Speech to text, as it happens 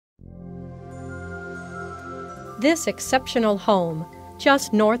This exceptional home,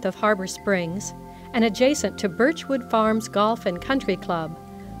 just north of Harbor Springs and adjacent to Birchwood Farms Golf and Country Club,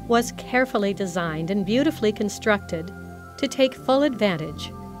 was carefully designed and beautifully constructed to take full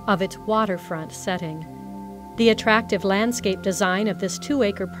advantage of its waterfront setting. The attractive landscape design of this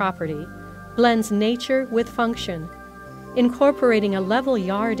 2-acre property blends nature with function, incorporating a level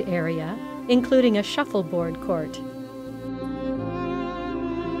yard area, including a shuffleboard court.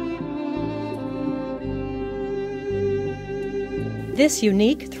 This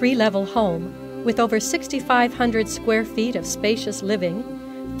unique 3-level home, with over 6,500 square feet of spacious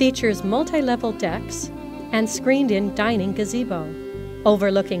living, features multi-level decks and screened-in dining gazebo,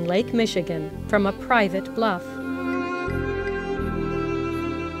 overlooking Lake Michigan from a private bluff.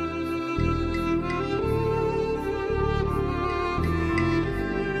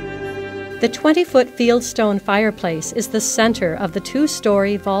 The 20-foot fieldstone fireplace is the center of the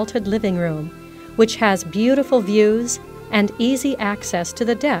 2-story vaulted living room, which has beautiful views and easy access to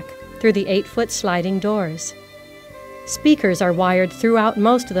the deck through the 8-foot sliding doors. Speakers are wired throughout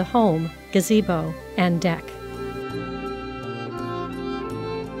most of the home, gazebo, and deck.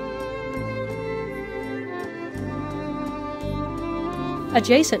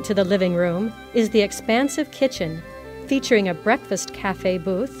 Adjacent to the living room is the expansive kitchen, featuring a breakfast cafe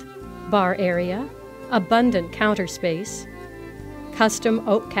booth, bar area, abundant counter space, custom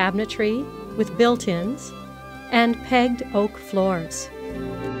oak cabinetry with built-ins, and pegged oak floors.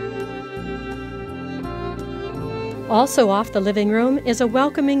 Also off the living room is a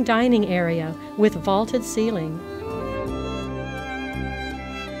welcoming dining area with vaulted ceiling.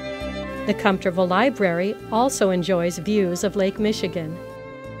 The comfortable library also enjoys views of Lake Michigan.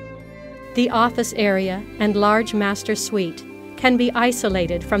 The office area and large master suite can be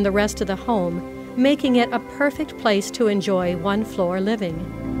isolated from the rest of the home, making it a perfect place to enjoy one-floor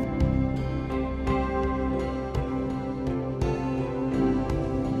living.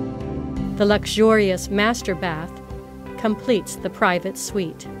 The luxurious master bath completes the private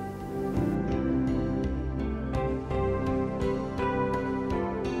suite.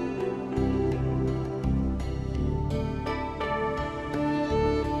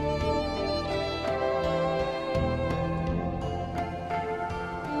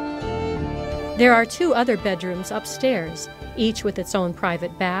 There are 2 other bedrooms upstairs, each with its own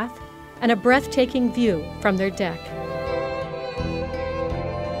private bath and a breathtaking view from their deck.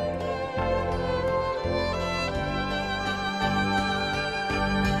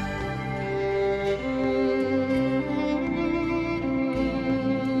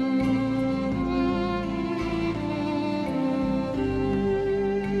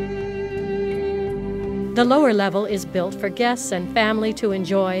 The lower level is built for guests and family to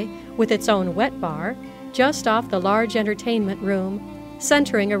enjoy, with its own wet bar, just off the large entertainment room,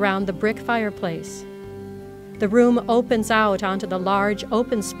 centering around the brick fireplace. The room opens out onto the large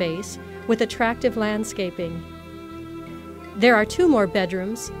open space with attractive landscaping. There are 2 more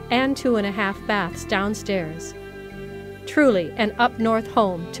bedrooms and 2.5 baths downstairs. Truly an up-north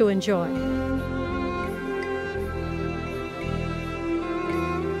home to enjoy.